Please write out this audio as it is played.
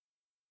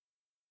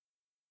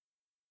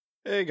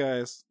Hey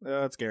guys,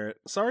 it's Garrett.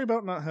 Sorry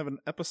about not having an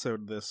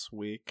episode this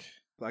week.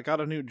 I got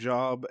a new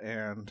job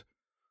and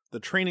the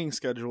training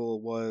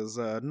schedule was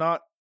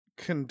not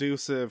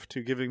conducive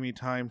to giving me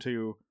time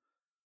to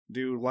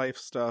do life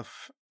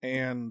stuff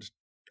and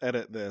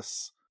edit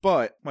this.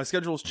 But my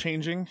schedule's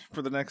changing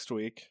for the next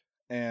week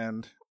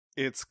and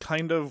it's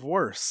kind of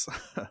worse.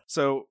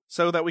 So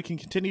that we can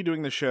continue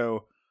doing the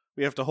show,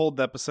 we have to hold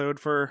the episode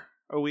for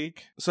a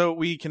week so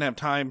we can have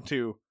time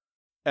to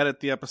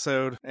edit the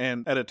episode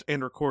and edit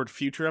and record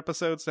future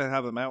episodes to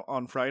have them out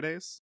on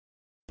Fridays.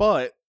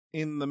 But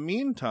in the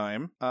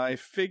meantime, I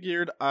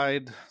figured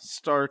I'd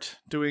start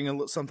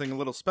doing something a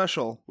little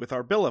special with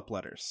our bill-up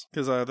letters,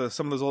 because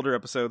some of those older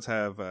episodes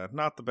have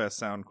not the best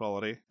sound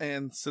quality,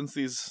 and since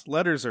these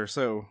letters are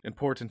so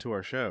important to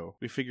our show,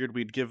 we figured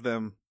we'd give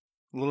them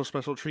a little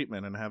special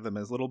treatment and have them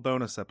as little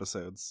bonus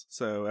episodes,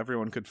 so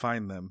everyone could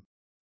find them.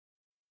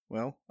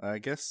 Well, I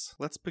guess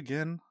let's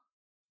begin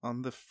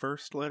on the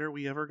first letter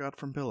we ever got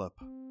from Billup,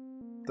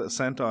 that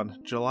sent on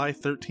July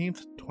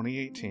 13th,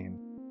 2018.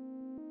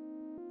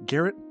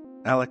 Garrett,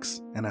 Alex,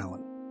 and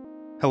Alan.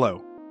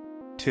 Hello,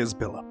 'tis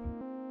Billup.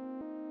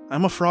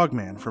 I'm a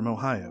frogman from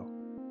Ohio,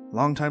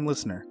 long-time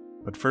listener,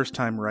 but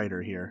first-time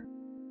writer here.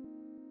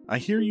 I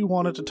hear you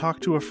wanted to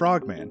talk to a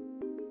frogman,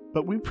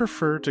 but we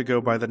prefer to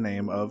go by the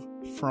name of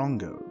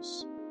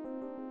Frongos.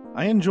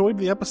 I enjoyed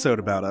the episode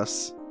about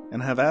us,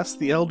 and have asked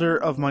the elder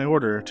of my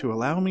order to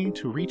allow me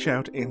to reach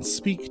out and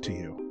speak to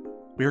you.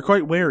 We are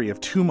quite wary of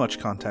too much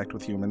contact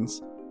with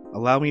humans.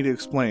 Allow me to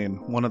explain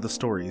one of the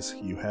stories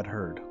you had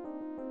heard.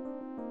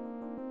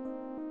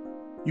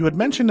 You had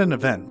mentioned an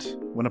event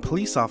when a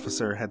police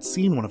officer had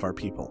seen one of our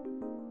people,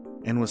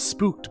 and was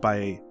spooked by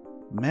a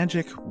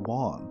magic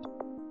wand.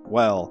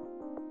 Well,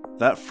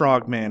 that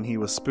frogman he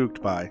was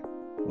spooked by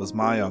was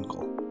my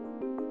uncle.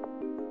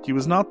 He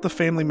was not the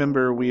family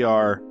member we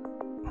are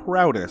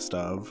proudest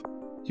of.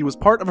 He was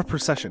part of a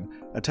procession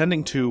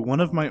attending to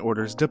one of my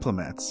order's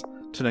diplomats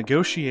to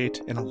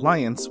negotiate an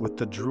alliance with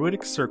the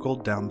Druidic Circle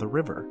down the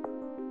river.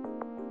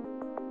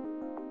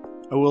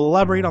 I will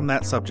elaborate on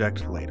that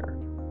subject later.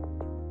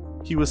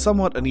 He was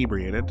somewhat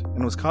inebriated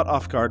and was caught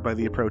off guard by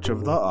the approach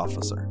of the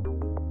officer.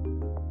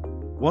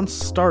 Once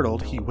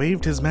startled, he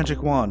waved his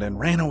magic wand and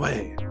ran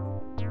away.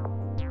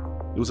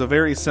 It was a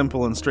very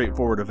simple and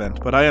straightforward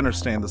event, but I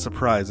understand the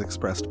surprise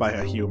expressed by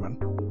a human.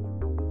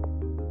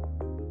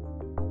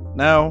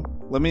 Now,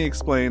 let me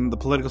explain the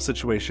political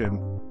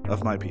situation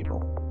of my people.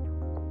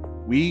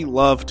 We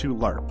love to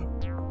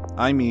LARP.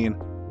 I mean,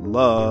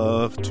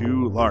 love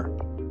to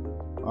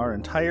LARP. Our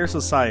entire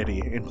society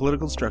and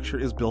political structure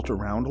is built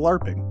around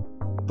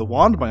LARPing. The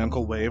wand my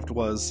uncle waved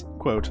was,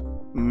 quote,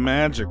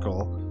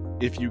 magical,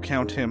 if you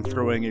count him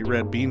throwing a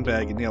red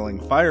beanbag and yelling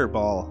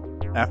fireball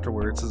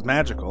afterwards as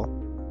magical.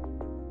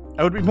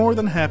 I would be more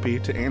than happy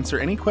to answer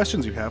any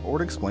questions you have or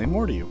to explain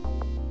more to you.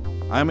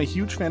 I'm a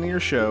huge fan of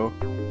your show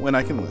when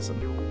I can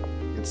listen.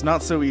 It's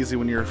not so easy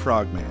when you're a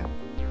frogman.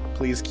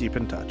 Please keep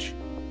in touch.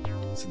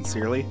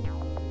 Sincerely,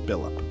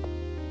 Billup,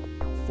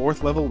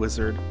 4th level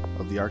wizard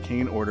of the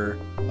Arcane Order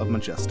of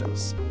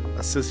Majestos,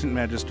 Assistant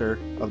Magister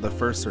of the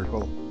First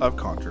Circle of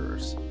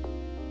Conjurers.